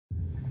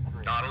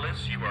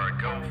Nautilus, you are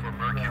a go for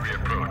Mercury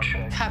approach.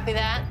 Copy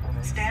that.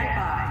 Stand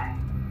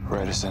by.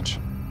 Right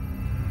ascension.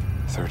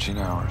 13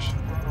 hours.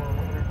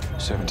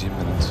 17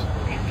 minutes.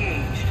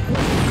 Engaged.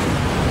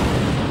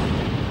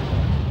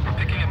 We're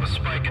picking up a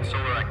spike in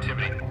solar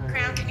activity.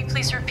 Ground, can you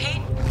please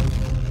repeat?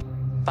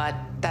 But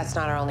that's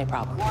not our only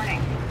problem.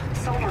 Warning.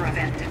 Solar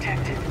event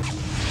detected.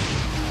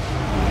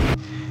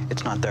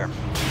 It's not there.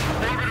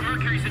 Orbit of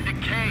Mercury's in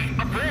decay.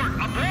 Abort!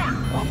 Abort!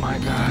 Oh my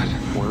God.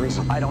 Where is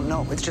it? I don't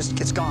know.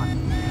 It's gone.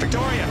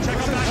 Victoria, check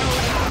out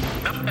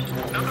that.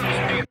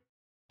 Nothing's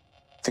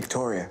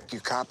Victoria, you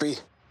copy?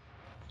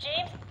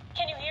 James,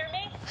 can you hear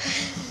me?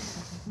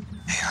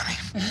 Hey, honey.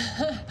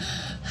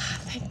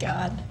 Thank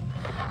God.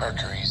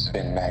 Mercury's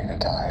been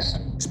magnetized.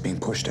 It's being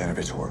pushed out of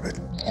its orbit.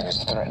 And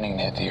it's threatening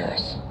to hit the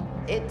Earth.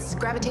 Its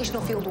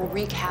gravitational field will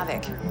wreak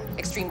havoc.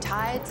 Extreme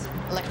tides,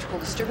 electrical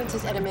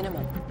disturbances at a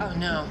minimum. Oh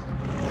no.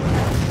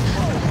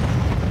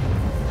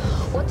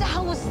 What the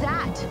hell was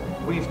that?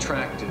 We've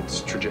tracked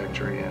its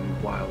trajectory, and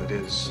while it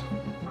is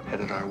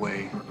headed our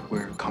way,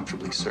 we're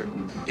comfortably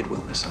certain it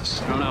will miss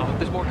us. No,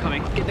 there's more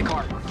coming. Get in the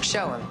car.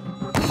 Show him.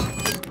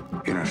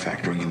 You're not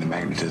factoring in the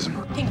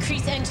magnetism.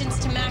 Increase engines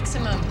to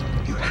maximum.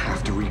 You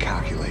have to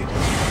recalculate.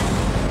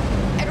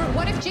 Edward,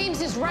 what if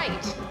James is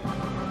right?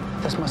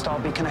 This must all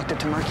be connected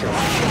to Mercury.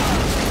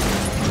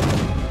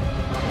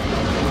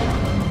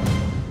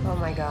 Oh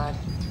my God.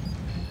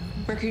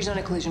 Mercury's on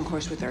a collision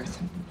course with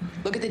Earth.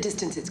 Look at the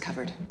distance it's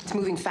covered. It's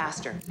moving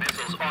faster.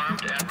 Missiles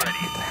armed and ready.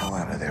 Get the hell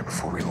out of there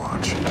before we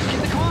launch. Get in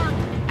the car!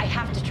 I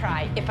have to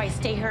try. If I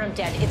stay here, I'm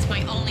dead. It's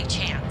my only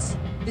chance.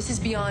 This is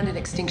beyond an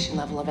extinction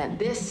level event.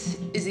 This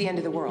is the end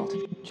of the world.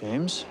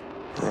 James?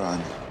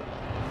 Run.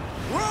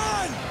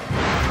 Run!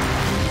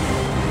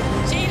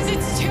 James,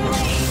 it's too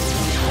late.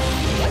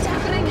 What's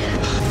happening?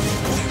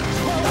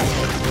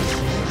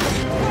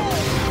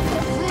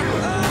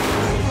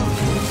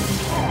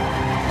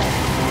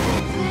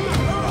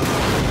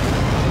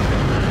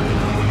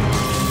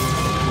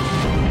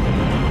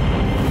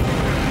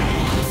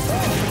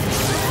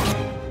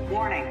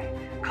 Warning.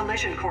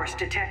 Collision course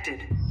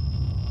detected.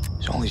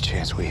 It's the only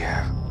chance we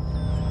have.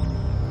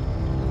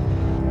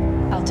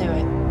 I'll do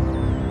it.